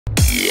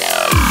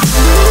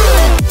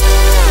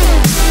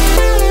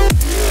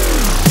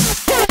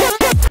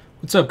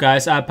What's up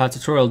guys,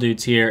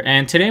 ipodtutorialdudes here,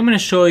 and today I'm going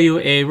to show you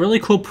a really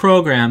cool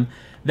program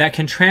that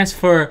can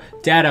transfer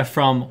data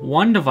from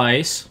one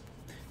device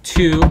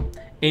to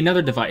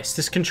another device.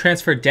 This can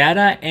transfer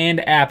data and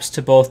apps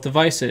to both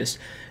devices.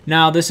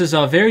 Now this is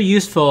very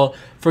useful,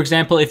 for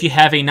example, if you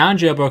have a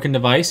non-jailbroken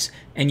device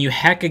and you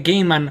hack a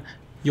game on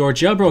your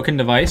jailbroken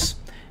device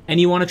and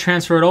you want to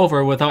transfer it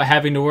over without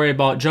having to worry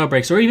about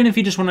jailbreaks, or even if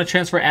you just want to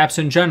transfer apps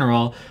in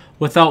general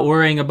without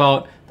worrying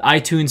about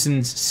iTunes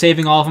and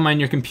saving all of them on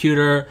your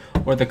computer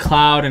or the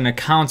cloud and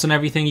accounts and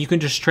everything, you can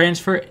just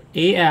transfer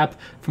a app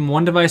from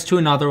one device to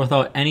another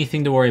without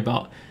anything to worry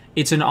about.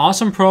 It's an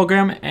awesome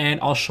program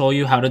and I'll show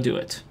you how to do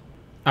it.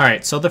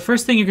 Alright, so the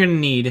first thing you're going to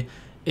need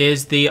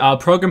is the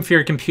program for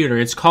your computer.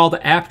 It's called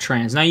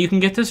AppTrans. Now you can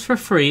get this for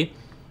free.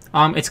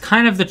 It's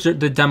kind of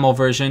the demo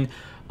version.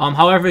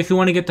 However, if you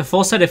want to get the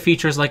full set of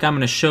features like I'm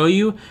going to show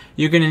you,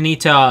 you're going to need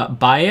to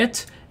buy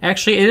it.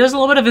 Actually, it is a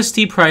little bit of a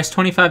steep price,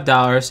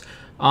 $25.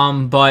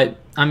 But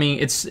I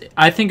mean,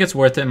 I think it's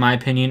worth it in my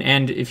opinion.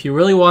 And if you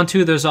really want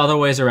to, there's other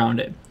ways around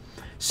it.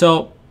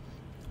 So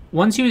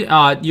once you're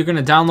going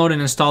to download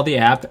and install the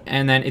app,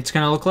 and then it's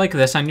going to look like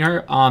this on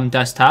your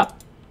desktop.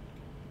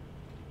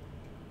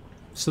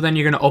 So then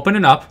you're going to open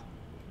it up,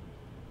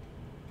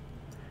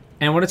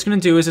 and what it's going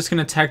to do is it's going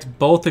to detect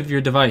both of your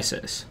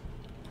devices.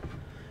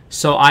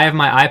 So I have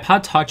my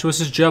iPod Touch,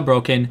 which is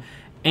jailbroken,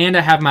 and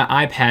I have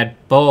my iPad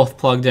both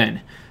plugged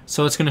in.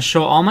 So it's going to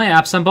show all my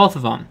apps on both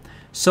of them.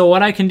 So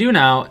what I can do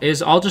now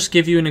is I'll just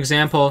give you an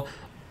example.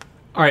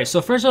 Alright,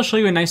 so first I'll show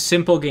you a nice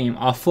simple game,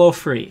 Flow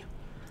Free.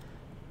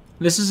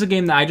 This is a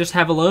game that I just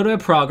have a little bit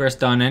of progress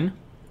done in.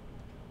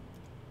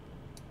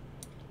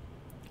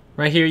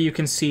 Right here you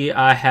can see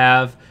I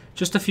have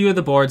just a few of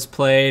the boards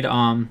played,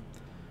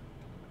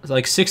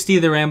 like 60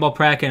 of the Rainbow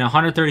Pack and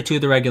 132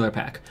 of the regular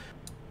pack.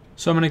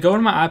 So I'm going to go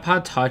to my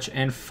iPod Touch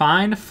and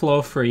find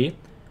Flow Free,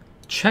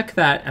 check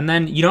that, and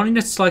then you don't need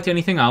to select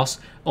anything else,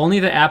 only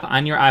the app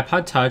on your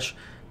iPod Touch,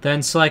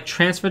 then select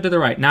Transfer to the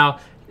right. Now,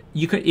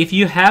 you could, if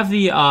you have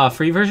the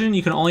free version,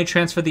 you can only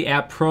transfer the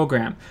app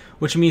program,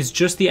 which means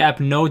just the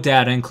app, no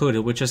data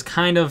included, that's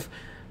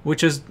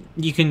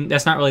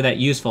not really that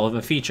useful of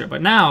a feature.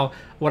 But now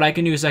what I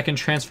can do is I can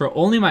transfer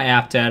only my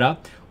app data,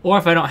 or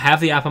if I don't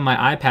have the app on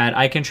my iPad,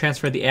 I can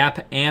transfer the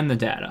app and the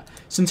data.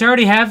 Since I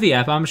already have the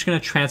app, I'm just going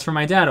to transfer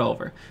my data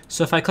over.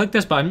 So if I click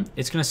this button,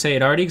 it's going to say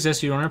it already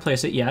exists, you don't want to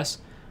replace it, yes.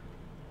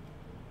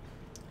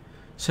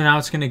 So now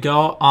it's going to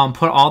go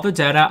put all the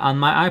data on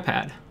my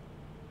iPad.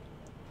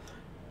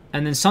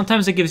 And then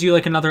sometimes it gives you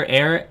like another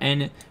error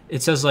and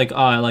it says like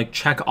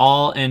check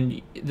all,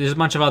 and there's a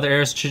bunch of other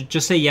errors.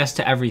 Just say yes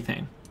to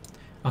everything.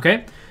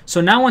 Okay,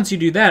 so now once you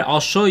do that, I'll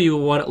show you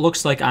what it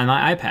looks like on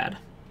my iPad.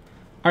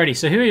 Alrighty,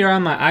 so here you are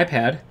on my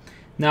iPad.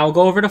 Now I'll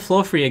go over to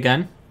Flow Free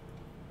again.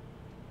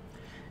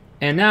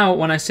 And now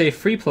when I say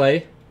free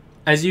play,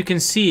 as you can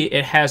see,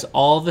 it has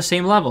all the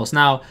same levels.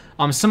 Now,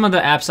 some of the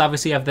apps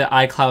obviously have the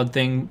iCloud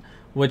thing,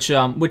 which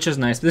is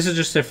nice. This is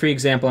just a free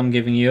example I'm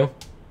giving you.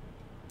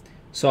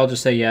 So I'll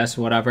just say yes,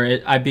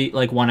 whatever. I beat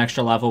like one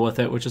extra level with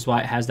it, which is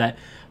why it has that.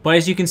 But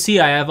as you can see,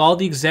 I have all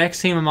the exact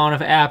same amount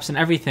of apps and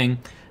everything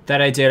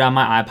that I did on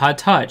my iPod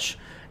Touch.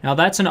 Now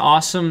that's an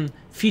awesome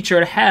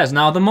feature it has.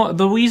 Now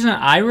the reason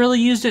I really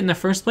used it in the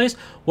first place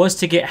was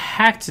to get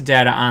hacked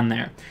data on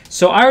there.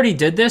 So I already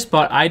did this,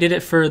 but I did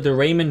it for the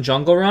Rayman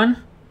Jungle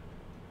Run.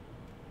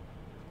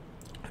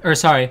 Or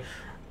sorry,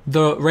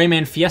 the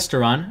Rayman Fiesta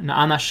Run. Now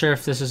I'm not sure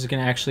if this is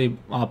going to actually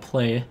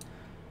play.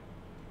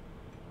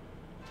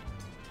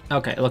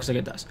 Okay, it looks like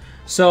it does.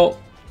 So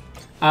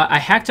I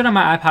hacked it on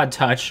my iPod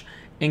Touch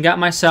and got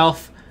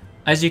myself,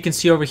 as you can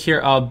see over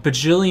here, a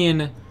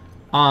bajillion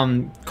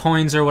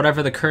coins or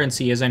whatever the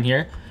currency is in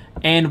here.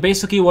 And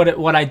basically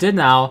what I did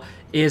now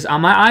is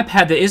on my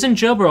iPad that isn't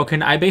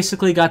jailbroken, I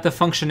basically got the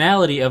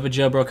functionality of a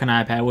jailbroken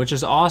iPad, which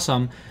is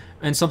awesome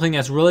and something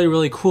that's really,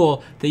 really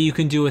cool that you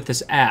can do with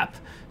this app.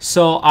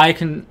 So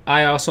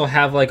I also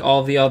have like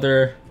all the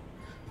other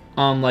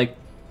like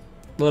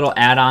little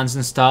add-ons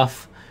and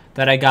stuff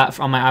that I got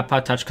from my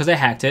iPod Touch because I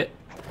hacked it.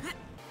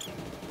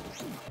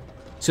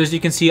 So as you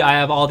can see, I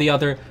have all the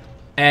other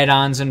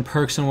add-ons and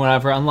perks and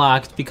whatever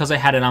unlocked because I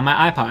had it on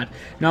my iPod.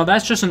 Now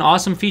that's just an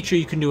awesome feature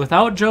you can do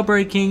without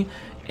jailbreaking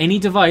any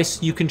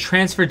device. You can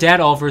transfer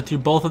data over through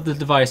both of the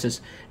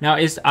devices. Now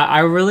I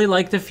really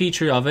like the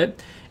feature of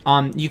it.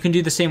 You can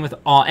do the same with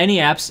any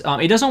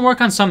apps. It doesn't work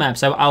on some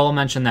apps. I will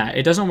mention that.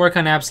 It doesn't work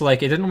on apps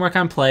like, it didn't work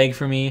on Plague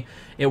for me.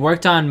 It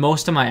worked on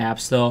most of my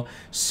apps though.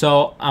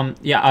 So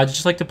yeah, I'd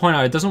just like to point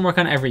out it doesn't work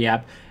on every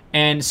app.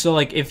 And so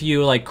like if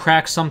you like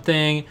crack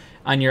something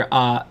on your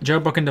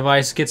jailbroken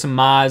device, get some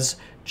mods,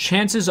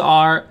 chances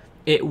are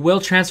it will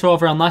transfer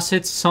over unless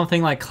it's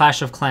something like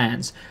Clash of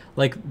Clans.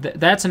 Like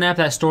that's an app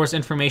that stores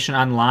information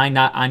online,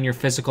 not on your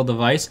physical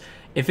device.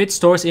 If it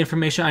stores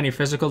information on your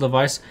physical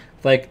device,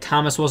 like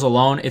Thomas Was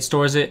Alone, it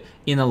stores it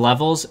in the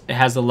levels. It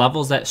has the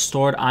levels that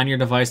stored on your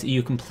device that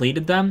you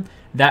completed them.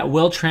 That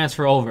will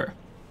transfer over.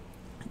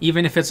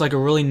 Even if it's like a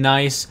really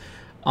nice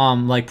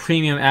like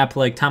premium app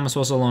like Thomas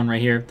Was Alone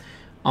right here,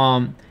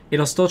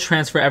 it'll still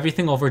transfer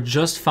everything over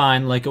just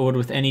fine, like it would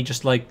with any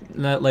just like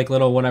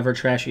little whatever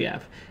trashy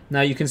app.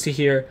 Now you can see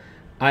here,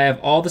 I have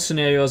all the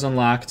scenarios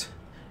unlocked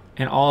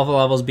and all of the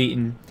levels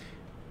beaten,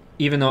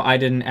 even though I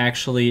didn't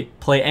actually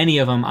play any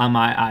of them on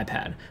my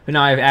iPad. But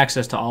now I have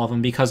access to all of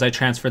them because I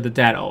transferred the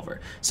data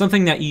over.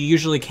 Something that you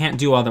usually can't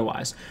do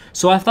otherwise.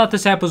 So I thought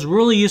this app was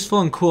really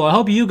useful and cool. I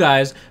hope you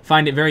guys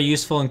find it very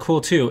useful and cool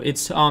too.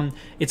 It's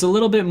a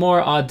little bit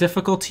more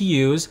difficult to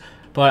use,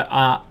 but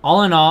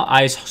all in all,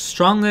 I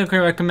strongly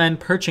recommend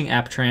purchasing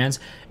AppTrans.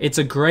 It's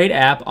a great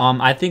app.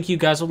 I think you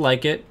guys would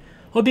like it.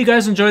 Hope you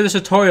guys enjoyed this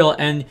tutorial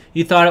and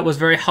you thought it was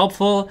very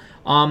helpful.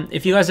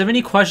 If you guys have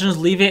any questions,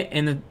 leave it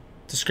in the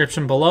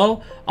description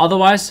below.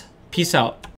 Otherwise, peace out.